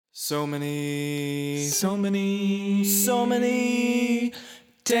So many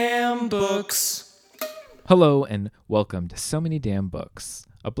damn books. Hello and welcome to So Many Damn Books,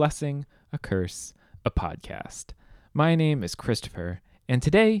 a blessing, a curse, a podcast. My name is Christopher, and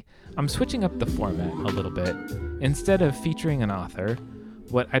today I'm switching up the format a little bit. Instead of featuring an author,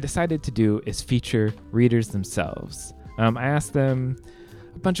 what I decided to do is feature readers themselves. I asked them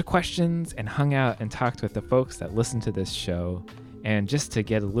a bunch of questions and hung out and talked with the folks that listen to this show, and just to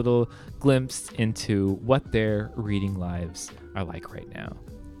get a little glimpse into what their reading lives are like right now.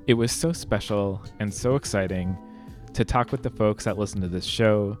 It was so special and so exciting to talk with the folks that listen to this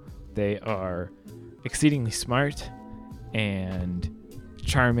show. They are exceedingly smart and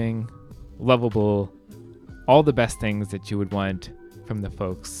charming, lovable, all the best things that you would want from the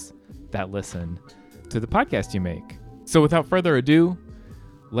folks that listen to the podcast you make. So without further ado,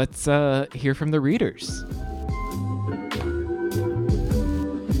 let's hear from the readers.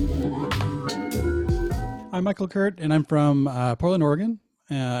 I'm Michael Kurt, and I'm from Portland, Oregon,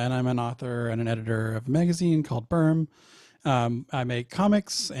 and I'm an author and an editor of a magazine called Berm. I make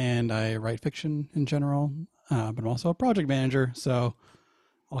comics, and I write fiction in general, but I'm also a project manager, so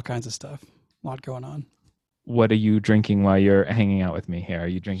all kinds of stuff. A lot going on. What are you drinking while you're hanging out with me here? Are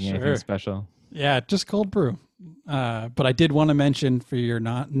you drinking anything Sure. special? Yeah, just cold brew. But I did want to mention for your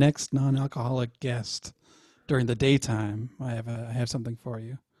next non-alcoholic guest during the daytime, I have something for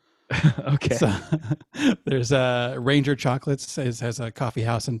you. Okay. So, there's Ranger Chocolates has a coffee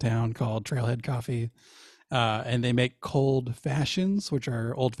house in town called Trailhead Coffee, and they make cold fashions, which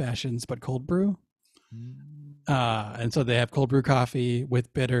are old fashions but cold brew. And so they have cold brew coffee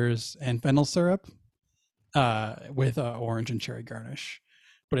with bitters and fennel syrup, with orange and cherry garnish.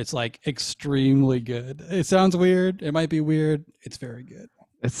 But it's like extremely good. It sounds weird. It might be weird. It's very good.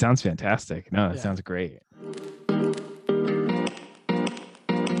 It sounds fantastic. No, it Yeah. sounds great.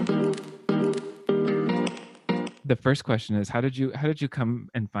 The first question is, how did you come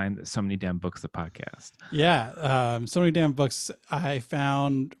and find So Many Damn Books, the podcast? Yeah, So Many Damn Books I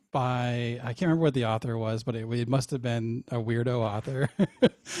found by, I can't remember what the author was, but it must have been a weirdo author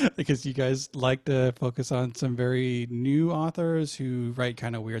because you guys like to focus on some very new authors who write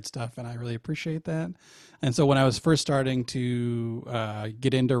kind of weird stuff, and I really appreciate that. And so when I was first starting to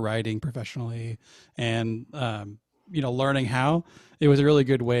get into writing professionally and learning how, it was a really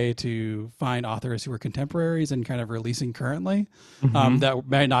good way to find authors who were contemporaries and kind of releasing currently. That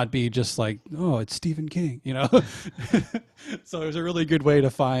might not be just like, oh, it's Stephen King, So it was a really good way to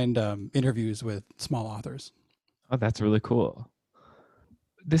find interviews with small authors. Oh, that's really cool.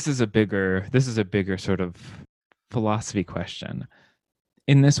 This is a bigger sort of philosophy question.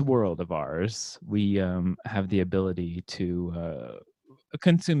 In this world of ours, we have the ability to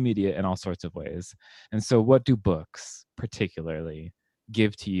consume media in all sorts of ways. And so what do books particularly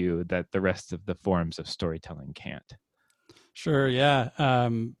give to you that the rest of the forms of storytelling can't? Sure, yeah.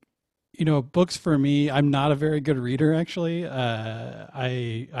 Books for me, I'm not a very good reader, actually.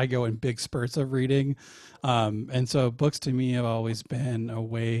 I go in big spurts of reading. And so books to me have always been a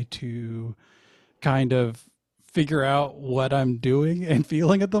way to kind of figure out what I'm doing and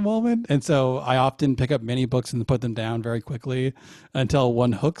feeling at the moment. And so I often pick up many books and put them down very quickly until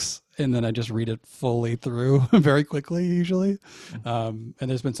one hooks. And then I just read it fully through very quickly, usually. And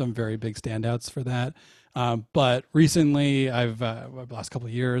there's been some very big standouts for that. But recently, the last couple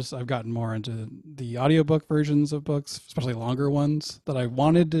of years, I've gotten more into the audiobook versions of books, especially longer ones that I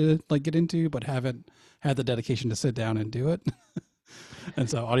wanted to get into, but haven't had the dedication to sit down and do it. And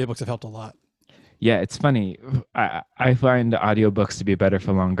so audiobooks have helped a lot. Yeah, it's funny. I find audiobooks to be better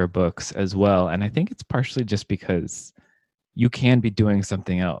for longer books as well. And I think it's partially just because you can be doing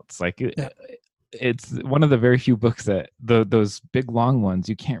something else. It's one of the very few books that those big long ones,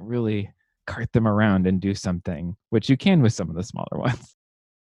 you can't really cart them around and do something, which you can with some of the smaller ones.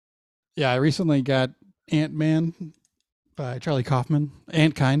 Yeah, I recently got Ant-Man by Charlie Kaufman.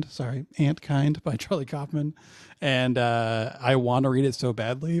 Ant-Kind by Charlie Kaufman. And I want to read it so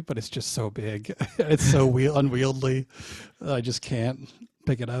badly, but it's just so big. It's so unwieldy. I just can't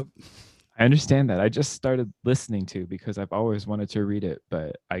pick it up. I understand that. I just started listening to because I've always wanted to read it,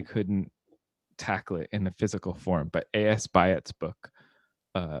 but I couldn't tackle it in the physical form. But A.S. Byatt's book,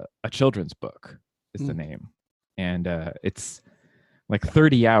 A Children's Book, is the name. And it's like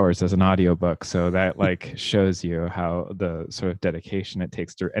 30 hours as an audiobook. So that shows you how the sort of dedication it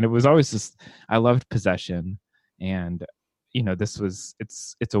takes to, and it was always just, I loved Possession. And,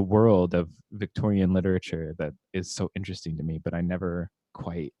 it's a world of Victorian literature that is so interesting to me, but I never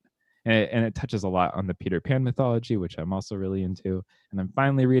quite, and it touches a lot on the Peter Pan mythology, which I'm also really into. And I'm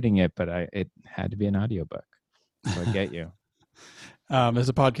finally reading it, but it had to be an audiobook. So I get you. There's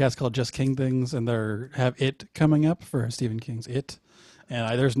a podcast called Just King Things, and they have It coming up for Stephen King's It.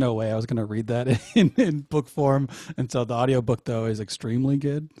 And there's no way I was going to read that in book form. And so the audiobook, though, is extremely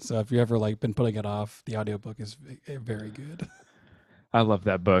good. So if you ever been putting it off, the audiobook is very good. I love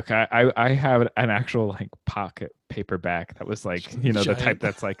that book. I have an actual pocket paperback that was the type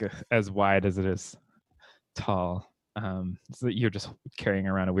that's as wide as it is tall. So that you're just carrying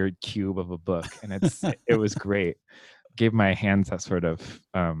around a weird cube of a book, and it was great. Gave my hands that sort of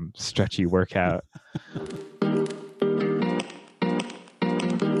stretchy workout.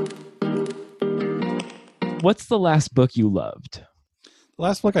 What's the last book you loved? The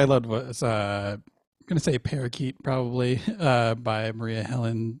last book I loved was I'm going to say Parakeet, probably, by Maria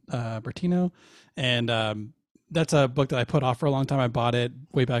Helen Bertino. And that's a book that I put off for a long time. I bought it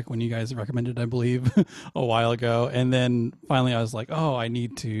way back when you guys recommended it, I believe, a while ago. And then finally I was like, oh, I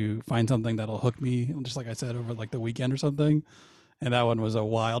need to find something that'll hook me, just like I said, over the weekend or something. And that one was a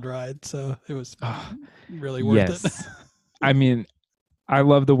wild ride. So it was really worth it. I mean, I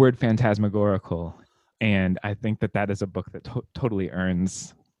love the word phantasmagorical. And I think that is a book that totally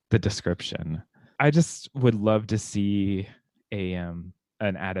earns the description. I just would love to see an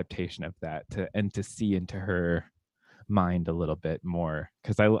adaptation of that to see into her mind a little bit more,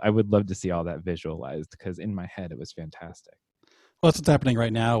 because I would love to see all that visualized, because in my head it was fantastic. Well, that's what's happening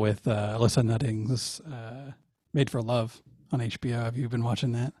right now with Alyssa Nutting's Made for Love on HBO. Have you been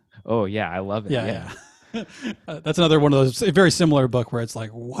watching that? Oh yeah, I love it. Yeah. That's another one of those, a very similar book where it's like,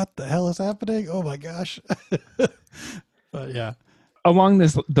 what the hell is happening? Oh my gosh. But yeah. Along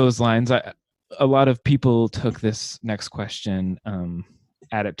those lines, a lot of people took this next question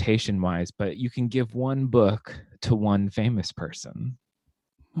adaptation wise, but you can give one book to one famous person.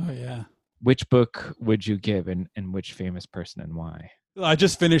 Oh yeah. Which book would you give, and which famous person, and why? I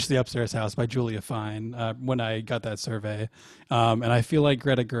just finished The Upstairs House by Julia Fine when I got that survey. And I feel like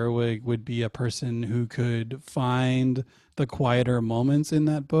Greta Gerwig would be a person who could find the quieter moments in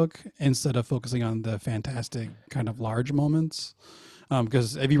that book instead of focusing on the fantastic kind of large moments.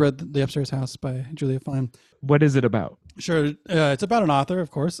 Because have you read The Upstairs House by Julia Fine? What is it about? Sure. It's about an author,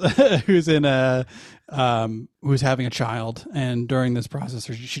 of course, who's who's having a child. And during this process,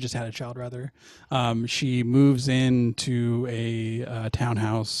 or she just had a child rather, she moves into a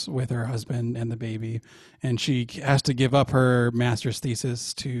townhouse with her husband and the baby. And she has to give up her master's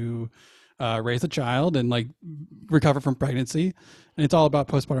thesis to raise a child and recover from pregnancy. And it's all about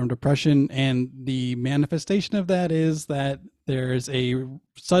postpartum depression. And the manifestation of that is that there's a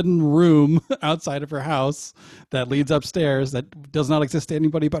sudden room outside of her house that leads upstairs that does not exist to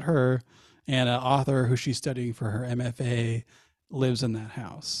anybody but her. And an author who she's studying for her MFA lives in that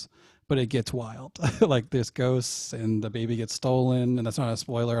house. But it gets wild. There's ghosts and the baby gets stolen, and that's not a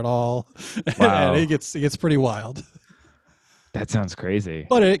spoiler at all. Wow. And it gets pretty wild. That sounds crazy.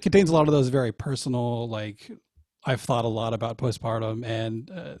 But it contains a lot of those very personal, I've thought a lot about postpartum,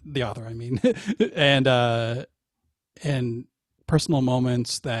 and the author, I mean, and personal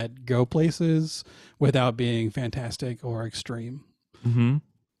moments that go places without being fantastic or extreme. Mm-hmm.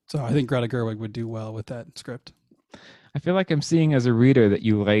 So I think Greta Gerwig would do well with that script. I feel like I'm seeing as a reader that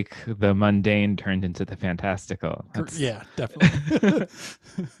you like the mundane turned into the fantastical. Yeah, definitely.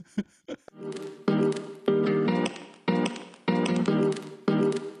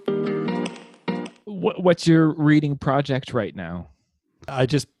 What's your reading project right now? I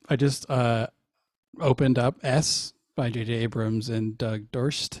just opened up S by J.J. Abrams and Doug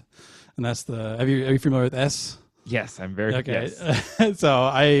Dorst, and that's are you familiar with S? Yes, I'm very okay. Yes. So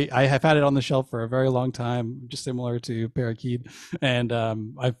I have had it on the shelf for a very long time, just similar to Parakeet, and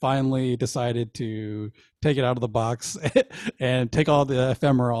I finally decided to take it out of the box and take all the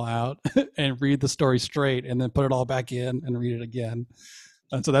ephemeral out and read the story straight, and then put it all back in and read it again.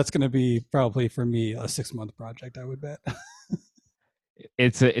 And so that's going to be probably for me a 6-month project, I would bet.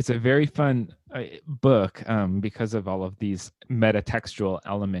 It's a very fun book because of all of these metatextual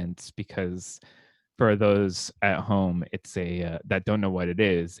elements. Because for those at home, it's that don't know what it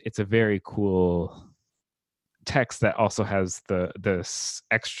is. It's a very cool text that also has this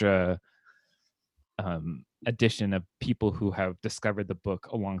extra addition of people who have discovered the book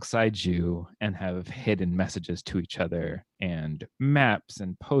alongside you and have hidden messages to each other, and maps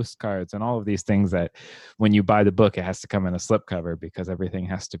and postcards and all of these things that when you buy the book, it has to come in a slipcover because everything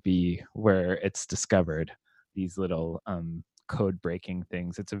has to be where it's discovered. These little code breaking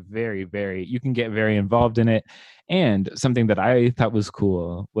things. It's a very, very, you can get very involved in it. And something that I thought was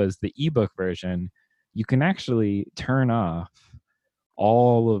cool was the ebook version. You can actually turn off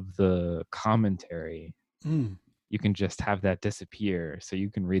all of the commentary. You can just have that disappear so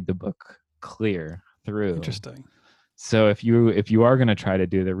you can read the book clear through. Interesting. So if you are going to try to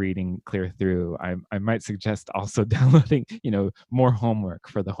do the reading clear through, I might suggest also downloading, more homework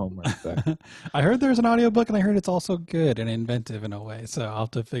for the homework book. I heard there's an audiobook, and I heard it's also good and inventive in a way. So I'll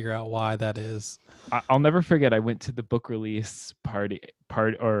have to figure out why that is. I'll never forget. I went to the book release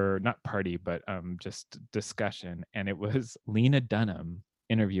or not party, but just discussion, and it was Lena Dunham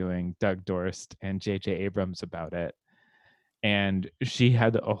interviewing Doug Dorst and J.J. Abrams about it. And she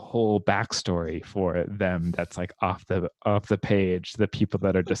had a whole backstory for them that's like off the page. The people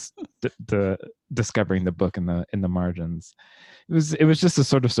that are just discovering the book in the margins. It was just a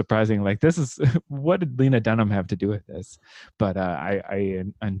sort of surprising. Like, this is what did Lena Dunham have to do with this? But I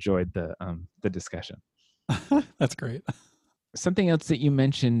enjoyed the discussion. That's great. Something else that you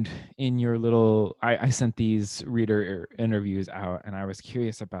mentioned in your little, I sent these reader interviews out, and I was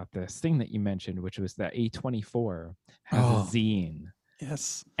curious about this thing that you mentioned, which was that A24 has a zine.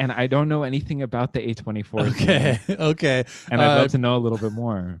 Yes. And I don't know anything about the A24 zine. Okay. And I'd love to know a little bit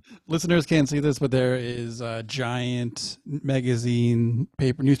more. Listeners can't see this, but there is a giant magazine,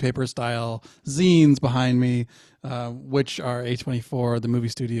 newspaper style zines behind me, which are A24, the movie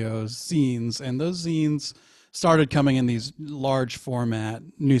studio's zines. And those zines started coming in these large format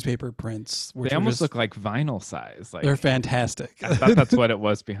newspaper prints. They almost look like vinyl size. They're fantastic. I thought that's what it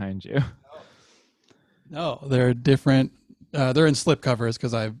was behind you. No, they're different. They're in slip covers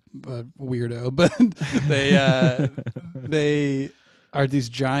because I'm a weirdo, but they are these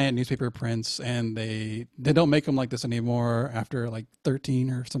giant newspaper prints, and they don't make them like this anymore after like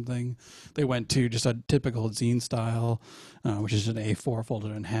 13 or something. They went to just a typical zine style, which is an A4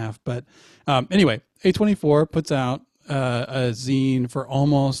 folded in half. But anyway, A24 puts out a zine for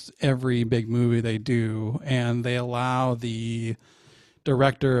almost every big movie they do, and they allow the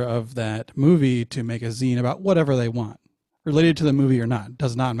director of that movie to make a zine about whatever they want, related to the movie or not,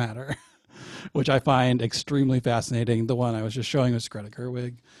 does not matter. Which I find extremely fascinating. The one I was just showing was Greta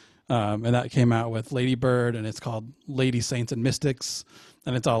Gerwig, and that came out with Lady Bird, and it's called Lady Saints and Mystics,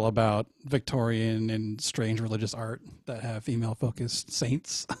 and it's all about Victorian and strange religious art that have female-focused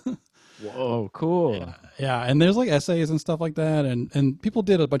saints. Whoa, cool. Yeah, and there's like essays and stuff like that, and people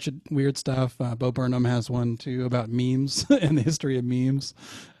did a bunch of weird stuff. Bo Burnham has one, too, about memes and the history of memes.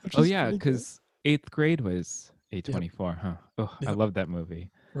 Oh, yeah, because 8th grade was A24, huh? Oh, I love that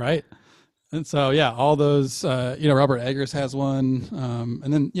movie. Right. And so, yeah, all those, Robert Eggers has one.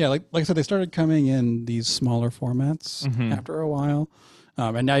 And then, like I said, they started coming in these smaller formats after a while.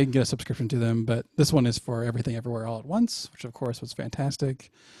 And now you can get a subscription to them. But this one is for Everything Everywhere All at Once, which, of course, was fantastic.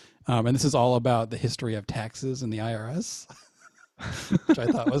 And this is all about the history of taxes and the IRS, which I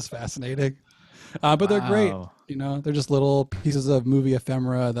thought was fascinating. But they're great. They're just little pieces of movie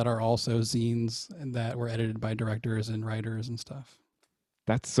ephemera that are also zines and that were edited by directors and writers and stuff.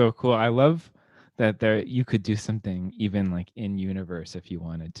 That's so cool. I love that you could do something even like in universe if you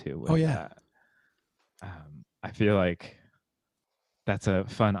wanted to. With that. I feel like that's a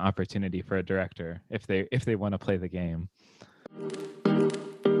fun opportunity for a director if they want to play the game.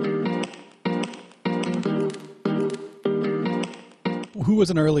 Who was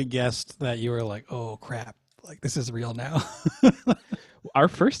an early guest that you were like, oh crap, like this is real now? Our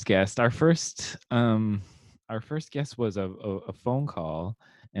first guest was a phone call,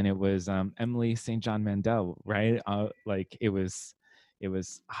 and it was Emily St. John Mandel, right? Like it was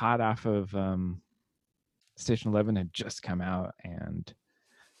hot off of Station 11 had just come out, and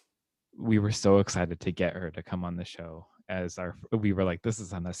we were so excited to get her to come on the show. We were like, this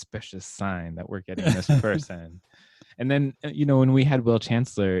is an auspicious sign that we're getting this person. And then when we had Will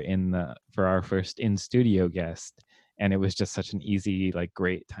Chancellor for our first in studio guest. And it was just such an easy, like,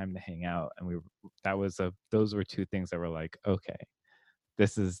 great time to hang out. And those were two things that were like, okay,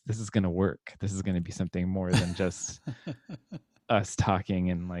 this is going to work. This is going to be something more than just us talking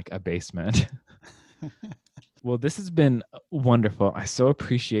in like a basement. Well, this has been wonderful. I so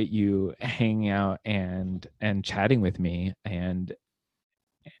appreciate you hanging out and chatting with me and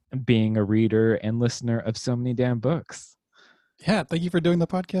being a reader and listener of so many damn books. Yeah, thank you for doing the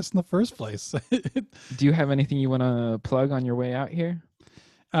podcast in the first place. Do you have anything you want to plug on your way out here?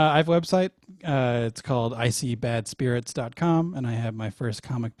 I have a website. It's called iseebadspirits.com, and I have my first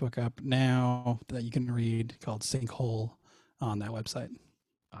comic book up now that you can read called Sinkhole on that website.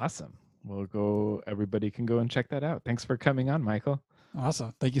 Awesome. Everybody can go and check that out. Thanks for coming on, Michael.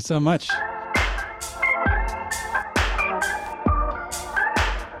 Awesome. Thank you so much.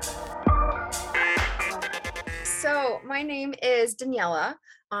 My name is Daniela.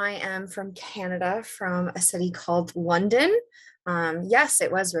 I am from Canada, from a city called London. Yes,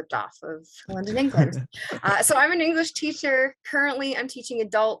 it was ripped off of London, England. So I'm an English teacher. Currently, I'm teaching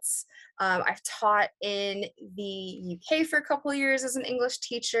adults I've taught in the UK for a couple of years as an English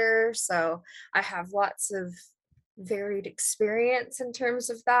teacher, so I have lots of varied experience in terms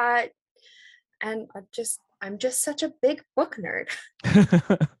of that. And I'm just such a big book nerd.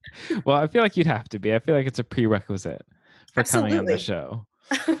 Well, I feel like you'd have to be. I feel like it's a prerequisite for coming on the Absolutely. show.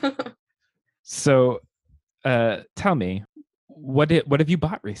 So, tell me, what have you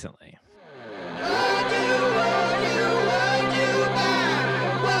bought recently?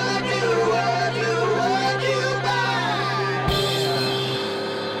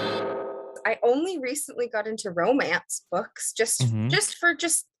 I only recently got into romance books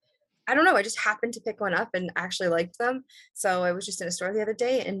Mhm. I don't know, I just happened to pick one up and actually liked them. So I was just in a store the other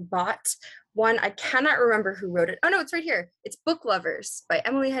day and bought one. I cannot remember who wrote it. Oh no, it's right here. It's Book Lovers by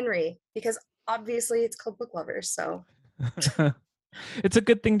Emily Henry, because obviously it's called Book Lovers. So It's a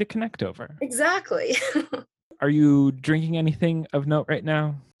good thing to connect over. exactly. Are you drinking anything of note right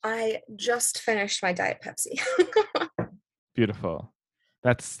now? I just finished my Diet Pepsi. Beautiful.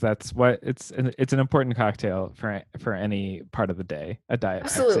 That's what it's an important cocktail for any part of the day. A Diet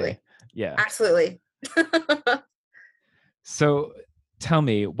Absolutely. Pepsi. Yeah. Absolutely. So tell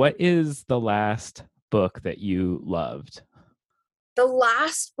me, what is the last book that you loved? The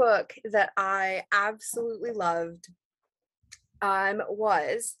last book that I absolutely loved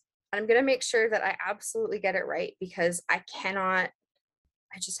was, and I'm gonna make sure that I absolutely get it right, because I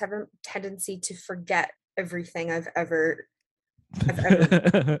just have a tendency to forget everything I've ever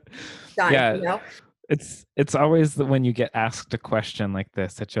done, Yeah, you know? it's always when you get asked a question like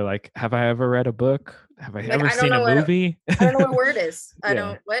this that you're like, have I ever read a book? Have I Like, ever seen a movie? I don't know what word is. I Yeah.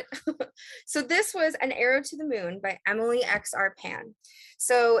 don't what. So this was An Arrow to the Moon by Emily X.R. Pan.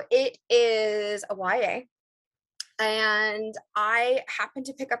 So it is a YA, and I happened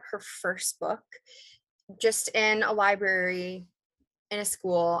to pick up her first book just in a library in a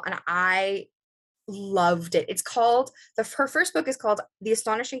school, and I loved it. It's called her first book is called The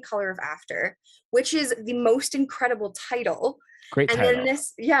Astonishing Color of After, which is the most incredible title. Great And then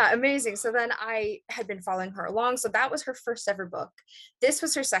title. amazing. So then I had been following her along. So that was her first ever book. This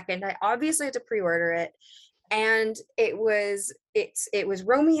was her second. I obviously had to pre-order it. And it was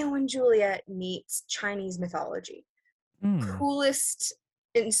Romeo and Juliet meets Chinese mythology. Mm. Coolest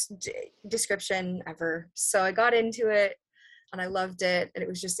description ever. So I got into it and I loved it. And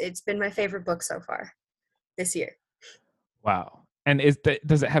it's been my favorite book so far this year. Wow. And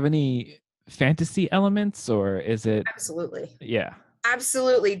does it have any fantasy elements, or is it? Absolutely. Yeah.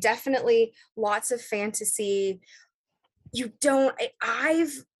 Absolutely. Definitely lots of fantasy.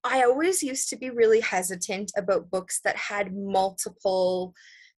 I always used to be really hesitant about books that had multiple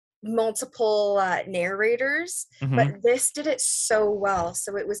narrators, Mhm. but this did it so well.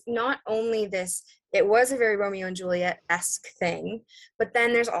 So it was not only this, it was a very Romeo and Juliet-esque thing, but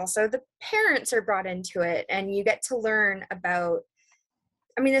then there's also the parents are brought into it, and you get to learn about,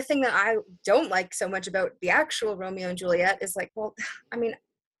 I mean, the thing that I don't like so much about the actual Romeo and Juliet is like, well, I mean,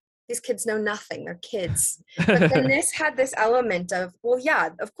 these kids know nothing, they're kids. But then this had this element of, well, yeah,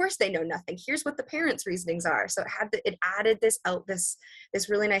 of course they know nothing. Here's what the parents' reasonings are. So it added this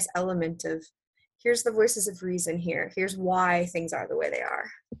really nice element of, here's the voices of reason here. Here's why things are the way they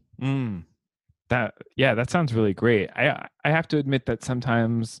are. Mm. That sounds really great. I have to admit that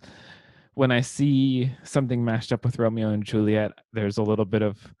sometimes when I see something mashed up with Romeo and Juliet, there's a little bit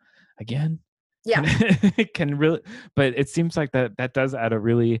of, again, Yeah. can really, but it seems like that does add a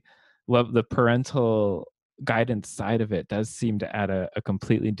really love, the parental guidance side of it does seem to add a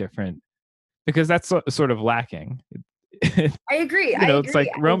completely different, because that's sort of lacking. I agree. It's like,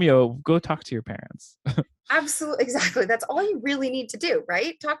 Romeo, go talk to your parents. Absolutely, exactly. That's all you really need to do,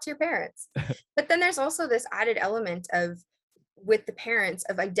 right? Talk to your parents. But then there's also this added element with the parents,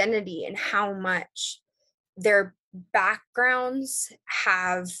 of identity and how much their backgrounds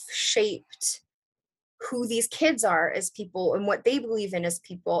have shaped who these kids are as people and what they believe in as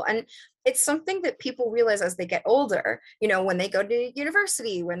people. And it's something that people realize as they get older, when they go to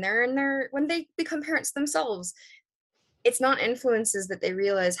university, when they become parents themselves. It's not influences that they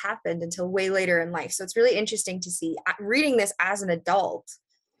realize happened until way later in life. So it's really interesting to see, reading this as an adult,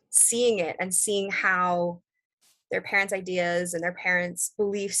 seeing it and seeing how their parents' ideas and their parents'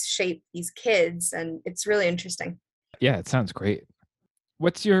 beliefs shape these kids. And it's really interesting. Yeah, it sounds great.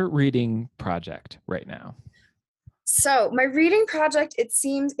 What's your reading project right now? So my reading project, it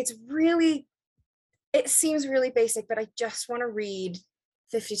seems really basic, but I just want to read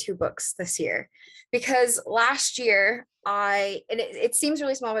 52 books this year, because last year it seems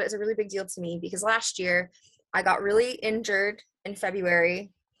really small, but it's a really big deal to me, because last year I got really injured in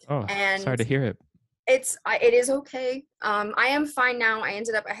February. Oh, And sorry to hear it. It is okay. I am fine now.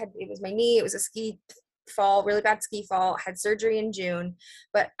 It was my knee. It was a ski fall, really bad ski fall. I had surgery in June,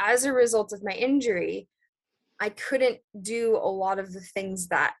 but as a result of my injury, I couldn't do a lot of the things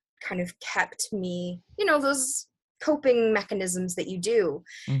that kind of kept me, those coping mechanisms that you do.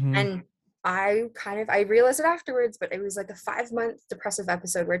 Mm-hmm. And I realized it afterwards, but it was like a 5-month depressive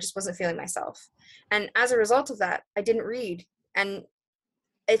episode where I just wasn't feeling myself. And as a result of that, I didn't read. And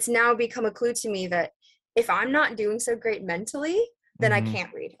it's now become a clue to me that if I'm not doing so great mentally, then I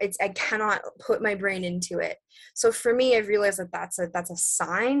can't read. I cannot put my brain into it. So for me, I've realized that that's a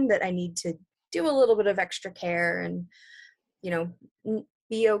sign that I need to do a little bit of extra care and,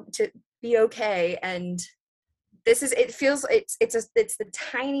 be okay. And it's the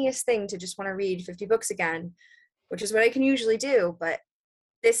tiniest thing to just want to read 50 books again, which is what I can usually do. But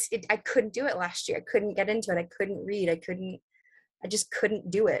I couldn't do it last year. I couldn't get into it. I couldn't read. I just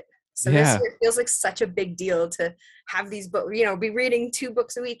couldn't do it. So this year it feels like such a big deal to have these books, be reading 2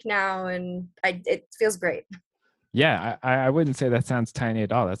 books a week now. And it feels great. Yeah, I wouldn't say that sounds tiny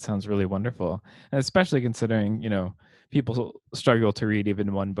at all. That sounds really wonderful. And especially considering, people struggle to read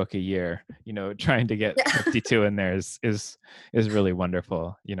even 1 book a year, trying to get 52 in there is really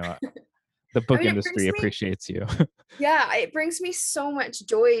wonderful. The book industry appreciates you. Yeah, it brings me so much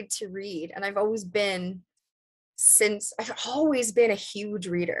joy to read. And I've always been a huge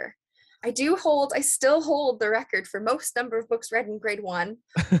reader. I still hold the record for most number of books read in grade 1.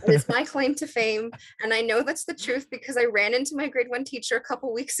 It is my claim to fame. And I know that's the truth because I ran into my grade 1 teacher a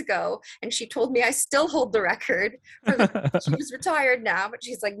couple weeks ago and she told me I still hold the record. She was retired now, but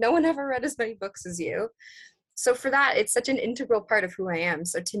she's like, no one ever read as many books as you. So for that, it's such an integral part of who I am.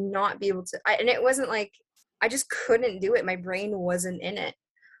 So to not be able to, and it wasn't like, I just couldn't do it. My brain wasn't in it.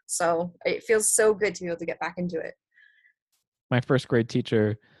 So it feels so good to be able to get back into it. My first grade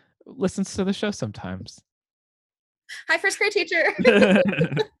teacher listens to the show sometimes. Hi, first grade teacher.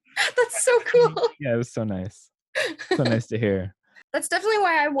 That's so cool. Yeah, it was so nice. So nice to hear. That's definitely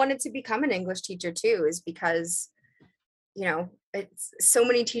why I wanted to become an English teacher too, is because, it's so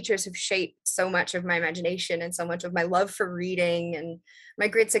many teachers have shaped so much of my imagination and so much of my love for reading. And my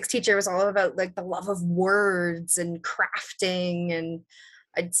grade 6 teacher was all about like the love of words and crafting. And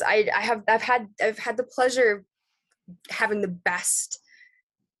I've had the pleasure of having the best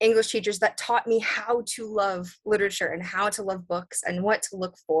English teachers that taught me how to love literature and how to love books and what to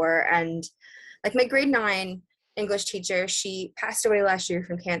look for. And like my grade 9 English teacher, she passed away last year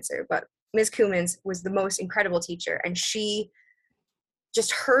from cancer, but Ms. Coomans was the most incredible teacher. And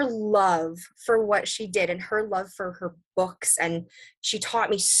her love for what she did and her love for her books. And she taught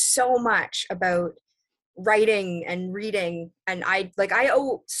me so much about writing and reading. And I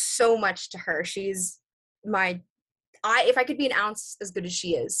owe so much to her. She's if I could be an ounce as good as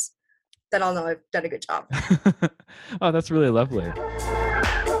she is, then I'll know I've done a good job. Oh, that's really lovely.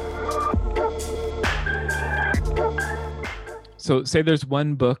 So say there's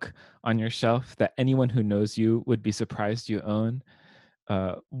one book on your shelf that anyone who knows you would be surprised you own.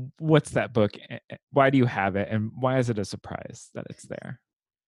 What's that book? Why do you have it? And why is it a surprise that it's there?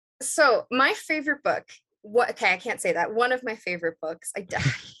 So my favorite book, I can't say that. One of my favorite books,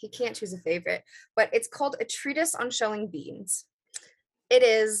 you can't choose a favorite, but it's called A Treatise on Shelling Beans. It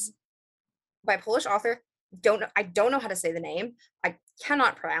is by a Polish author. I don't know how to say the name. I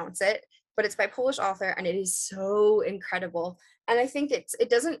cannot pronounce it, but it's by a Polish author and it is so incredible. And I think it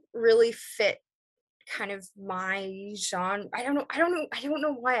doesn't really fit kind of my genre. I don't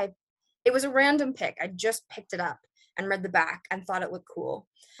know why it was a random pick. I just picked it up and read the back and thought it looked cool.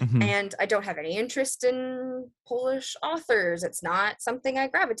 Mm-hmm. And I don't have any interest in Polish authors. It's not something I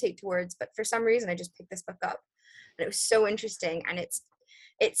gravitate towards, but for some reason I just picked this book up and it was so interesting. And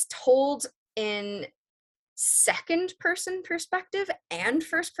it's told in second person perspective and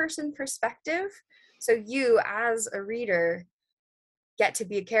first person perspective. So you as a reader get to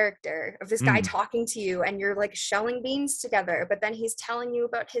be a character of this guy talking to you and you're like shelling beans together, but then he's telling you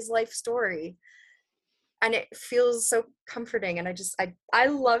about his life story. And it feels so comforting. And I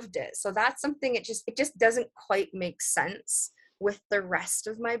loved it. So that's something, it just doesn't quite make sense with the rest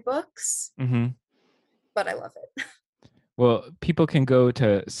of my books, but I love it. Well, people can go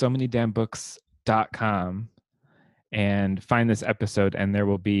to somanydamnbooks.com and find this episode, and there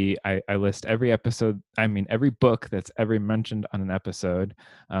will be, I list every book that's ever mentioned on an episode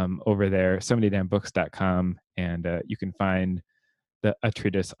over there, somanydamnbooks.com, and you can find a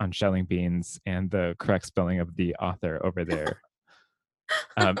treatise on shelling beans and the correct spelling of the author over there.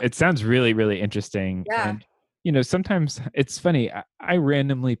 It sounds really, really interesting. Yeah. And, sometimes it's funny. I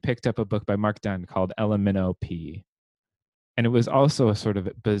randomly picked up a book by Mark Dunn called Elemento P. And it was also a sort of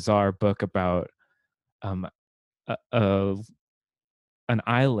bizarre book about a, a an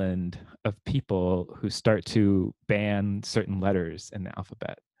island of people who start to ban certain letters in the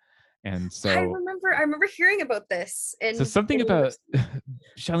alphabet. And I so remember hearing about this something in about university.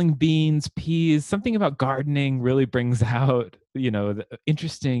 shelling beans, peas, something about gardening really brings out, the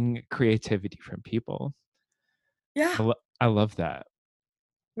interesting creativity from people. Yeah, I love that.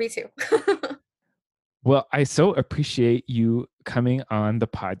 me too. Well, I so appreciate you coming on the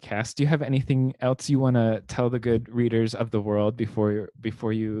podcast. Do you have anything else you want to tell the good readers of the world before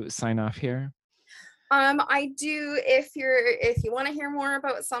you sign off here? I do. If you want to hear more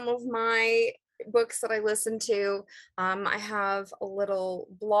about some of my books that I listen to, I have a little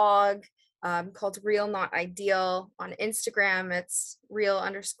blog called Real Not Ideal on Instagram. It's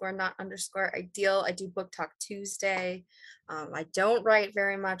real_not_ideal. I do Book Talk Tuesday. I don't write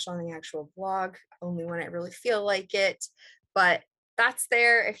very much on the actual blog, only when I really feel like it, but that's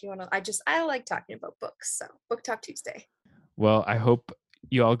there if you want to. I like talking about books, so Book Talk Tuesday. Well, I hope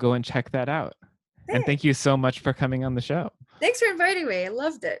you all go and check that out. And thank you so much for coming on the show. Thanks for inviting me. I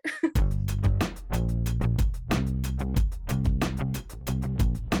loved it.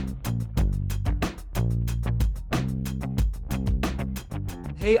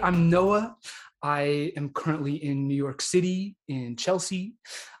 Hey, I'm Noah. I am currently in New York City, in Chelsea.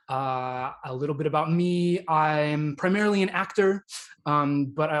 A little bit about me. I'm primarily an actor,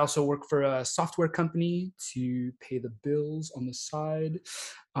 but I also work for a software company to pay the bills on the side.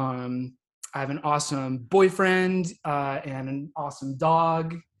 I have an awesome boyfriend and an awesome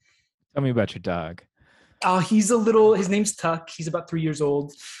dog. Tell me about your dog. His name's Tuck. He's about 3 years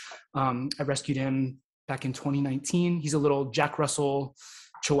old. I rescued him back in 2019. He's a little Jack Russell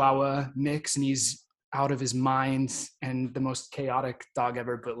Chihuahua mix, and he's out of his mind and the most chaotic dog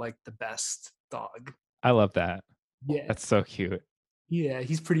ever, but like the best dog. I love that. Yeah. That's so cute. Yeah,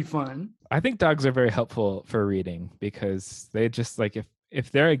 he's pretty fun. I think dogs are very helpful for reading because they just like if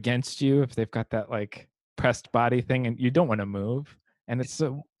they're against you, if they've got that like pressed body thing and you don't want to move, and it's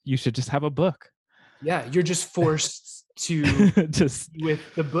so you should just have a book. Yeah, you're just forced to just with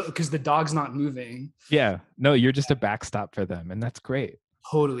the book because the dog's not moving. Yeah, no, you're just a backstop for them, and that's great.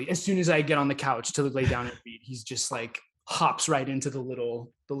 Totally. As soon as I get on the couch to lay down and read, he's just like hops right into the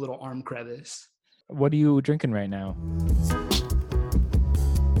little arm crevice. What are you drinking right now?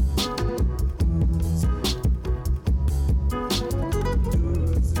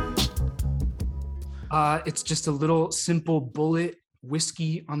 It's just a little simple Bullet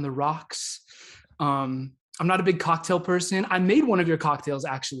whiskey on the rocks. I'm not a big cocktail person. I made one of your cocktails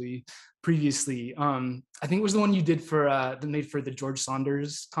actually previously. I think it was the one you did for the George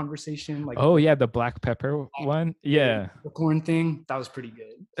Saunders conversation. Like, oh yeah, the black pepper one. Yeah, the corn thing. That was pretty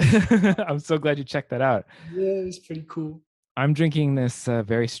good. I'm so glad you checked that out. Yeah, it was pretty cool. I'm drinking this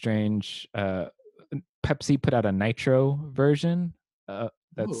very strange. Pepsi put out a nitro version.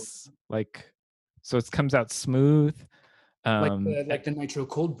 That's like, so it comes out smooth. Like the nitro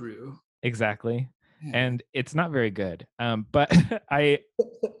cold brew. Exactly. Yeah. And it's not very good. But I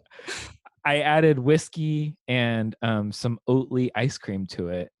added whiskey and some Oatly ice cream to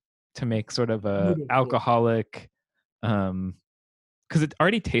it to make sort of a alcoholic, because it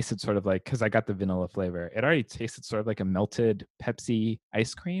already tasted sort of like, because I got the vanilla flavor, it already tasted sort of like a melted Pepsi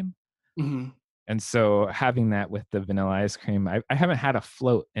ice cream. Mm-hmm. And so having that with the vanilla ice cream, I haven't had a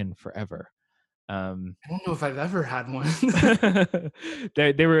float in forever. I don't know if I've ever had one.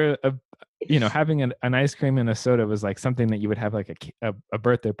 they were, having an ice cream and a soda was like something that you would have like a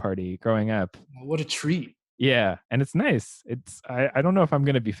birthday party growing up. What a treat. Yeah, and it's nice. I don't know if I'm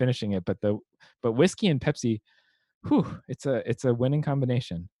going to be finishing it, but whiskey and Pepsi, it's a winning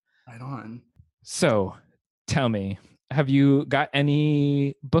combination. Right on. So, tell me, have you got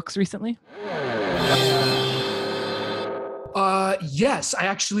any books recently? Yes,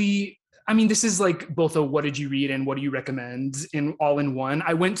 this is like both a what did you read and what do you recommend in all in one.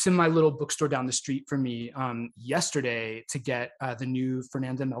 I went to my little bookstore down the street from me yesterday to get the new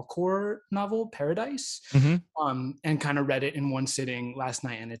Fernanda Melchor novel, Paradise, and kind of read it in one sitting last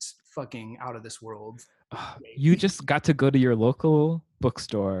night, and it's fucking out of this world. You just got to go to your local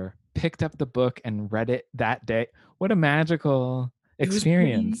bookstore, picked up the book, and read it that day. What a magical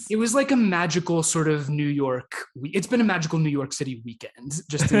experience. It was like a magical sort of New York. It's been a magical New York City weekend.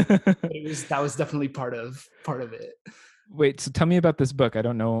 That was definitely part of it. Wait, so tell me about this book. I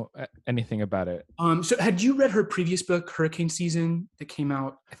don't know anything about it. So had you read her previous book, Hurricane Season, that came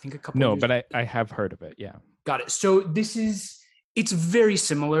out, I think, a couple of years ago? But I have heard of it. Yeah. Got it. So it's very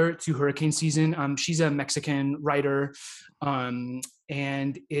similar to Hurricane Season. She's a Mexican writer, and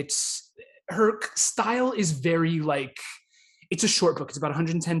her style is very like, it's a short book. It's about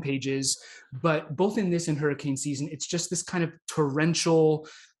 110 pages, but both in this and Hurricane Season, it's just this kind of torrential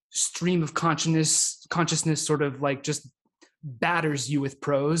stream of consciousness sort of like just batters you with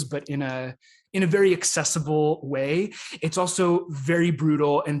prose, but in a very accessible way. It's also very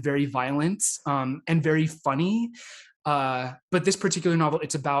brutal and very violent, and very funny. But this particular novel,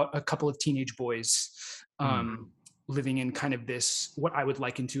 it's about a couple of teenage boys living in kind of this, what I would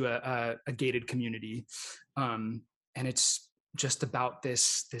liken to a gated community. And it's just about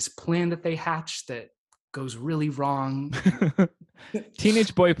this plan that they hatch that goes really wrong.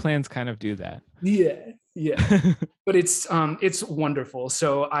 Teenage boy plans kind of do that. Yeah. But it's wonderful.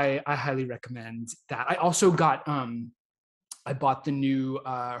 So I highly recommend that. I also got I bought the new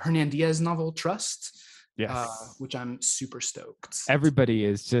Hernan Diaz novel, Trust. Yes. Which I'm super stoked. Everybody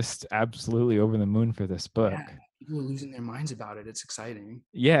is just absolutely over the moon for this book. Yeah, people are losing their minds about it. It's exciting.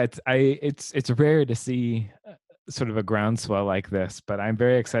 Yeah, it's rare to see sort of a groundswell like this, but I'm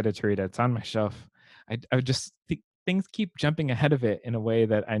very excited to read it. It's on my shelf. I just think things keep jumping ahead of it in a way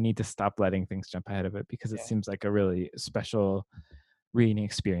that I need to stop letting things jump ahead of it, because it seems like a really special reading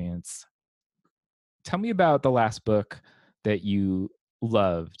experience. Tell me about the last book that you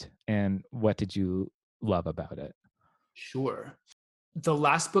loved, and what did you love about it? Sure. The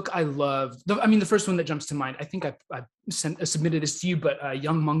last book I loved, the first one that jumps to mind, I think I submitted this to you, but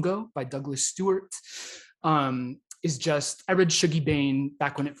Young Mungo by Douglas Stewart is just, I read Shuggie Bain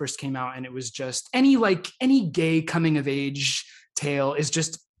back when it first came out, and it was just any gay coming of age tale is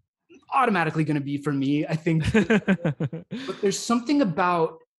just automatically going to be for me, I think. But there's something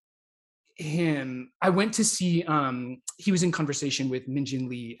about him. I went to see, he was in conversation with Min Jin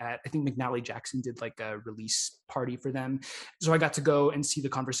Lee at, I think McNally Jackson did like a release party for them. So I got to go and see the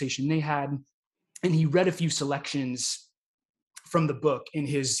conversation they had, and he read a few selections from the book in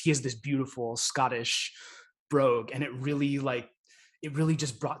he has this beautiful Scottish brogue, and it really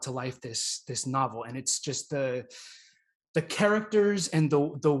just brought to life this novel. And it's just the characters and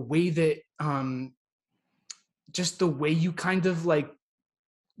the way that just the way you kind of like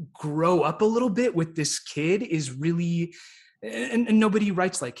grow up a little bit with this kid is really, and nobody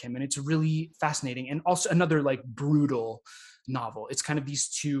writes like him, and it's really fascinating. And also another like brutal novel. It's kind of these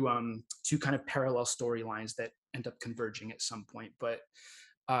two kind of parallel storylines that end up converging at some point. But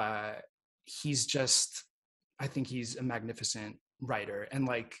he's just, I think he's a magnificent writer, and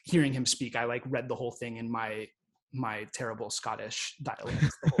like hearing him speak, I like read the whole thing in my terrible Scottish dialect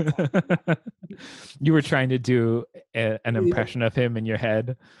the whole time. You were trying to do an impression of him in your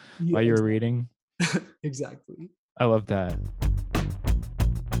head while you were reading. Exactly. I love that.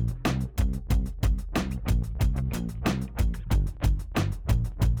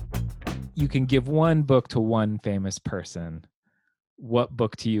 You can give one book to one famous person. What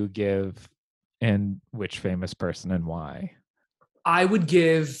book do you give, and which famous person, and why? I would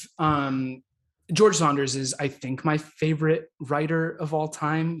give George Saunders is, I think, my favorite writer of all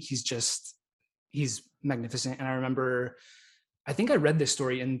time. He's magnificent. And I remember, I think I read this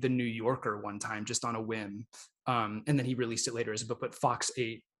story in the New Yorker one time, just on a whim. And then he released it later as a book, but Fox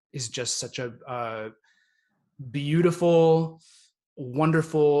 8 is just such a beautiful,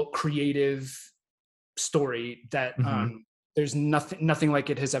 wonderful, creative story that there's nothing like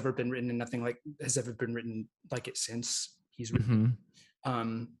it has ever been written, and nothing like has ever been written like it since he's written.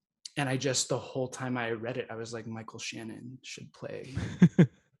 And I just, the whole time I read it, I was like, Michael Shannon should play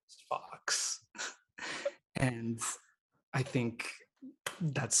Fox. And I think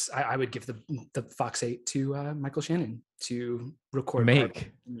that's, I would give the Fox 8 to Michael Shannon to record.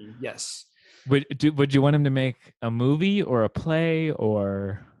 Yes. Would you want him to make a movie or a play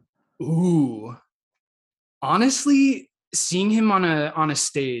or? Ooh, honestly, seeing him on a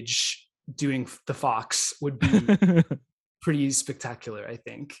stage doing the Fox would be pretty spectacular. I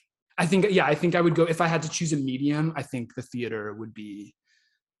think I would go, if I had to choose a medium, I think the theater would be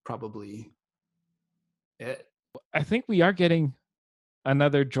probably it. I think we are getting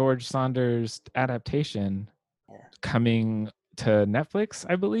another George Saunders adaptation coming to Netflix,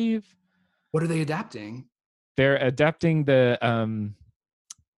 I believe. What are they adapting? They're adapting the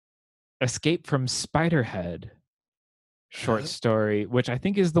Escape from Spiderhead short story, which I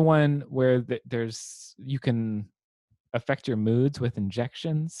think is the one where you can affect your moods with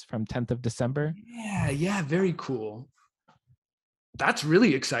injections from 10th of December. Yeah, very cool. That's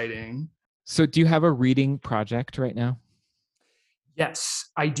really exciting. So do you have a reading project right now? Yes,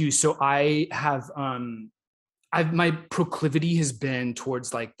 I do. So I have my proclivity has been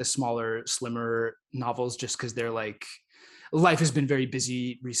towards like the smaller, slimmer novels, just because they're like, life has been very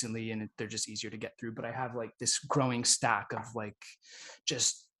busy recently and they're just easier to get through. But I have like this growing stack of like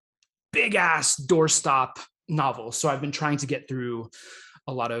just big ass doorstop novels. So I've been trying to get through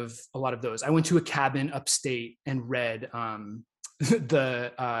a lot of those. I went to a cabin upstate and read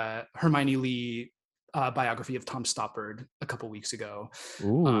the Hermione Lee biography of Tom Stoppard a couple weeks ago,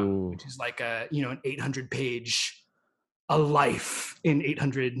 which is like an 800-page, a life in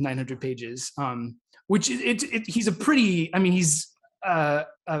 900 pages. Which he's a pretty, I mean, he's a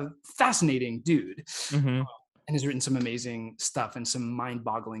fascinating dude, and has written some amazing stuff and some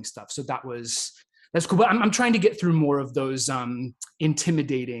mind-boggling stuff. So that's cool. But I'm trying to get through more of those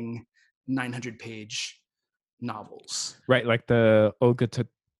intimidating 900-page novels. Right, like the Olga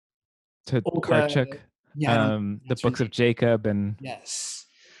Tokarczuk, the books of Jacob, and yes.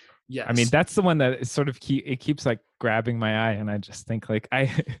 I mean, that's the one that is sort of it keeps like grabbing my eye, and I just think like I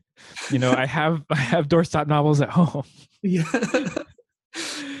have doorstop novels at home. Yeah.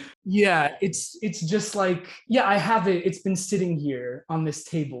 Yeah, it's just like, yeah, I have it. It's been sitting here on this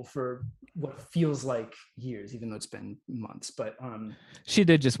table for what feels like years, even though it's been months. But she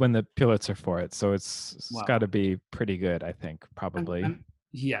did just win the Pulitzer for it, so it's wow. got to be pretty good, I think, probably.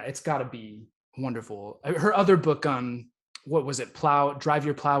 Yeah, it's got to be wonderful. Her other book, what was it? Drive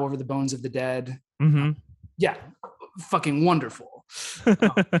Your Plow Over the Bones of the Dead. Yeah, fucking wonderful. But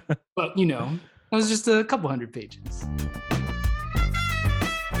that was just a couple hundred pages.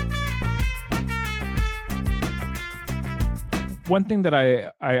 One thing that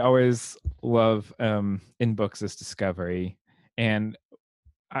I always love in books is discovery. And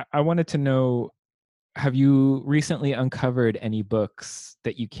I wanted to know, have you recently uncovered any books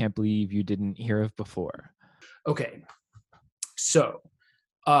that you can't believe you didn't hear of before? Okay. So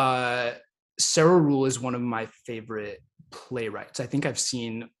Sarah Ruhl is one of my favorite playwrights. I think I've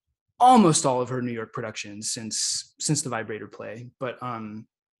seen almost all of her New York productions since the Vibrator play. But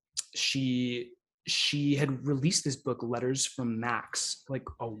she had released this book, Letters from Max, like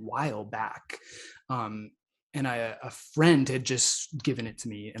a while back. And a friend had just given it to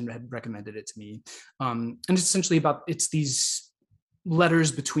me and had recommended it to me. And it's essentially it's these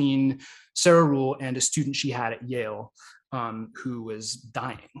letters between Sarah Ruhl and a student she had at Yale who was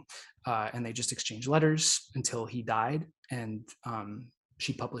dying. And they just exchanged letters until he died. And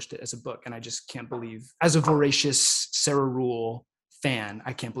she published it as a book. And I just can't believe, as a voracious Sarah Ruhl fan,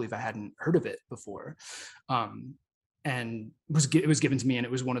 I can't believe I hadn't heard of it before. And it was given to me, and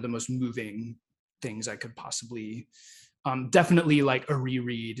it was one of the most moving things I could possibly, definitely like a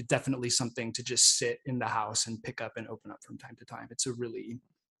reread, definitely something to just sit in the house and pick up and open up from time to time. It's a really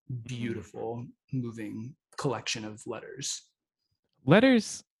beautiful, moving collection of letters.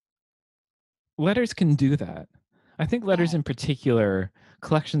 Letters can do that. I think letters in particular,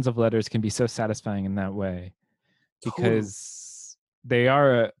 collections of letters can be so satisfying in that way, because they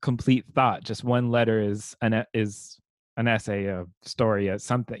are a complete thought. Just one letter is an essay, a story, a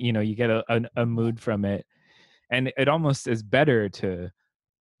something, you get a mood from it. And it almost is better to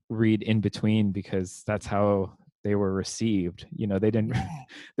read in between, because that's how they were received. They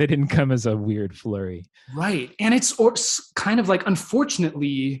didn't come as a weird flurry. Right. And it's kind of like,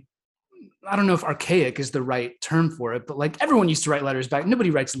 unfortunately, I don't know if archaic is the right term for it, but like everyone used to write letters back.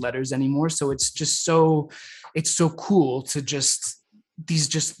 Nobody writes letters anymore. So it's just it's so cool to these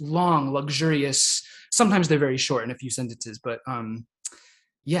just long, luxurious, sometimes they're very short in a few sentences, but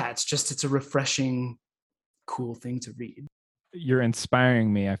it's a refreshing, cool thing to read. You're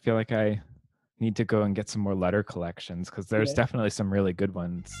inspiring me. I feel like I need to go and get some more letter collections, because there's definitely some really good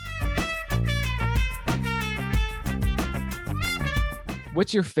ones.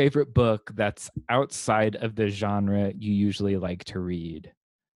 What's your favorite book that's outside of the genre you usually like to read?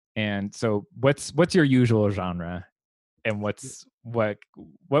 And so what's your usual genre? And what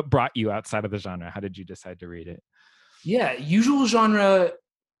brought you outside of the genre? How did you decide to read it? Yeah, usual genre,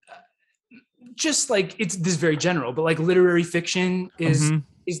 just like, it's this very general, but like literary fiction is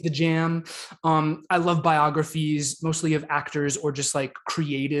the jam. I love biographies, mostly of actors or just like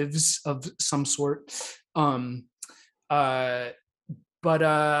creatives of some sort. But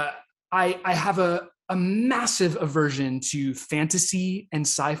I have a massive aversion to fantasy and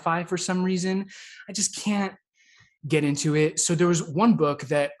sci-fi for some reason. I just can't get into it. So there was one book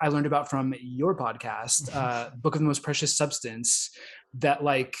that I learned about from your podcast, Book of the Most Precious Substance, that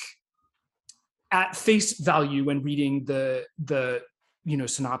like at face value when reading the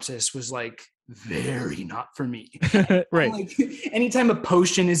synopsis was like very not for me. Right. Like anytime a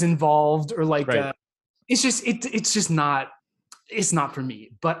potion is involved or like it's just not, it's not for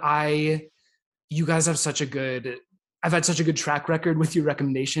me. But you guys have I've had such a good track record with your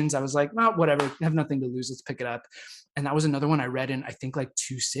recommendations. I was like, well, whatever, I have nothing to lose. Let's pick it up. And that was another one I read in, I think, like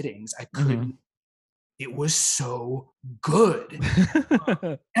 2 sittings. I couldn't. it was so good.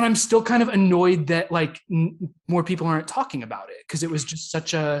 And I'm still kind of annoyed that like more people aren't talking about it, because it was just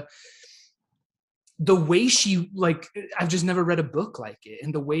such the way she, like, I've just never read a book like it.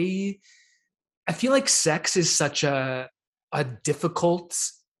 And the way I feel like sex is such a difficult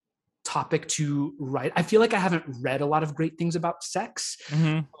topic to write. I feel like I haven't read a lot of great things about sex.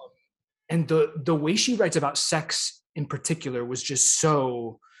 Mm-hmm. And the way she writes about sex in particular was just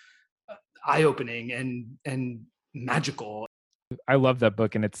so eye-opening and magical. I love that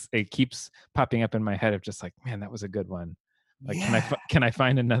book, and it keeps popping up in my head of just like, man, that was a good one. Like, can I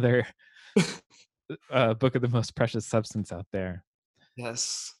find another book of the most precious substance out there?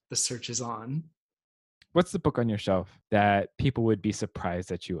 Yes, the search is on. What's the book on your shelf that people would be surprised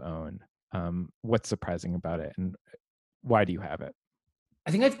that you own? What's surprising about it, and why do you have it? I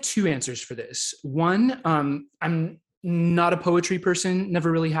think I have two answers for this. One, I'm not a poetry person,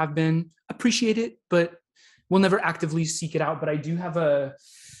 never really have been. Appreciate it, but will never actively seek it out. But I do have a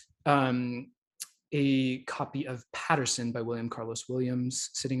copy of Patterson by William Carlos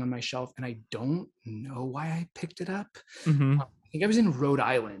Williams sitting on my shelf, and I don't know why I picked it up. Mm-hmm. I think I was in Rhode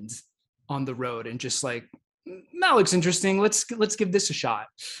Island on the road and just like, that looks interesting. Let's give this a shot.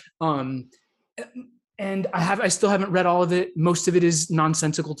 And I still haven't read all of it. Most of it is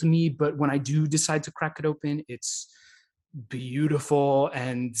nonsensical to me, but when I do decide to crack it open, it's beautiful.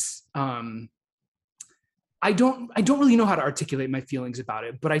 And I don't really know how to articulate my feelings about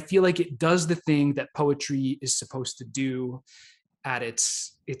it, but I feel like it does the thing that poetry is supposed to do at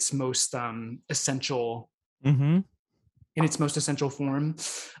its most essential, Mm-hmm. in its most essential form.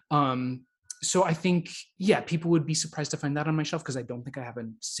 So I think, yeah, people would be surprised to find that on my shelf, because I don't think I have a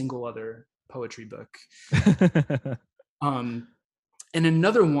single other poetry book. And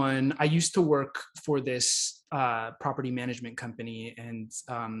another one, I used to work for this property management company, and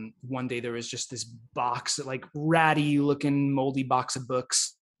one day there was just this box, like ratty looking moldy box of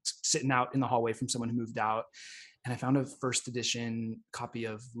books sitting out in the hallway from someone who moved out, and I found a first edition copy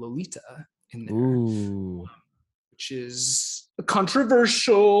of Lolita in there. Ooh. Which is a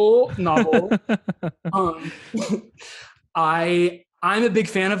controversial novel. I'm a big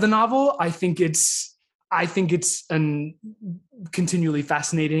fan of the novel. I think it's a continually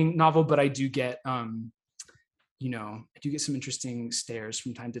fascinating novel, but I do get some interesting stares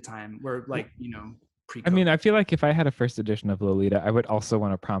from time to time where, like, I mean, I feel like if I had a first edition of Lolita, I would also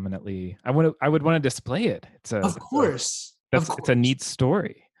want to prominently, I would want to display it. It's a neat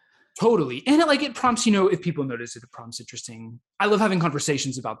story. Totally. And it prompts, if people notice it, prompts interesting. I love having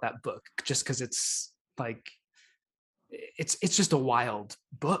conversations about that book just because it's like, it's just a wild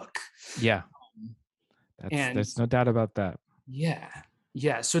book. Yeah. There's no doubt about that. Yeah.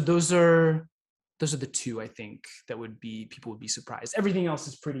 Yeah. So those are the two, I think, that people would be surprised. Everything else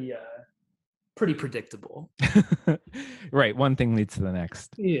is pretty predictable. Right. One thing leads to the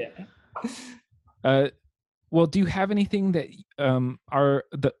next. Yeah. Well, do you have anything that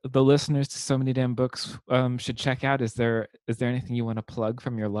the listeners to So Many Damn Books should check out? Is there anything you want to plug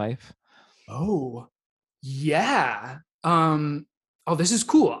from your life? Oh, yeah. This is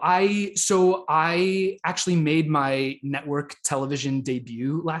cool. I actually made my network television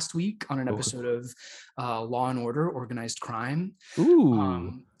debut last week on an episode of Law and Order: Organized Crime.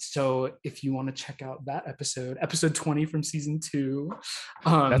 Ooh. So if you want to check out that episode 20 from season 2,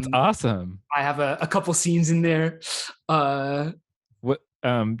 that's awesome. I have a couple scenes in there. What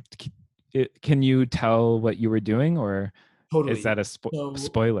can you tell what you were doing, or totally. Is that a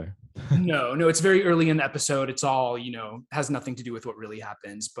spoiler? No, it's very early in the episode. It's all, has nothing to do with what really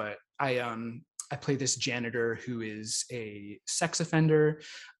happens. But I play this janitor who is a sex offender.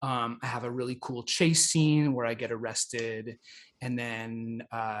 I have a really cool chase scene where I get arrested, and then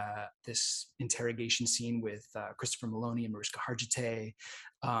this interrogation scene with Christopher Maloney and Mariska Hargitay.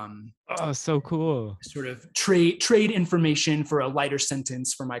 So cool. Sort of trade information for a lighter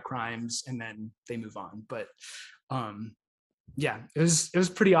sentence for my crimes, and then they move on. But yeah, it was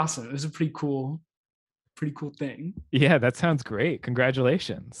pretty awesome. It was a pretty cool thing. Yeah, that sounds great.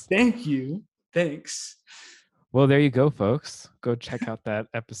 Congratulations. Thank you. Thanks. Well, there you go, folks. Go check out that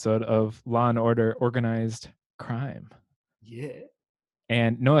episode of Law and Order: Organized Crime. Yeah.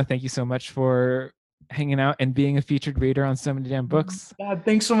 And Noah, thank you so much for hanging out and being a featured reader on So Many Damn Books. God,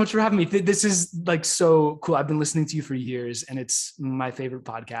 thanks so much for having me. This is like so cool. I've been listening to you for years, and it's my favorite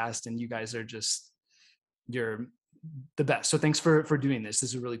podcast, and you guys are you're the best. So thanks for doing this.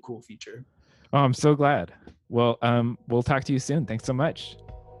 This is a really cool feature. Oh, I'm so glad. Well, we'll talk to you soon. Thanks so much.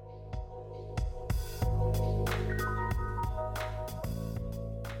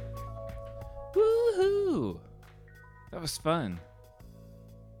 Woohoo! That was fun.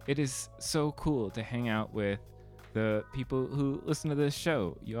 it is so cool to hang out with the people who listen to this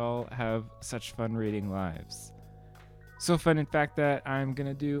show. You all have such fun reading lives. So fun, in fact, that I'm going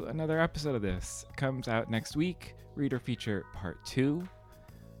to do another episode of this. It comes out next week, Reader Feature Part 2.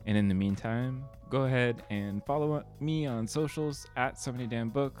 And in the meantime, go ahead and follow me on socials at So Many Damn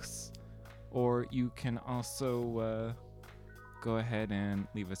Books. Or you can also go ahead and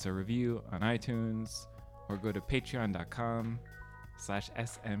leave us a review on iTunes, or go to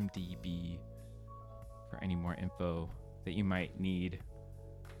patreon.com/smdb for any more info that you might need.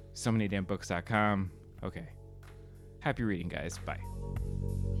 SoManyDamnBooks.com. Okay. Happy reading, guys. Bye.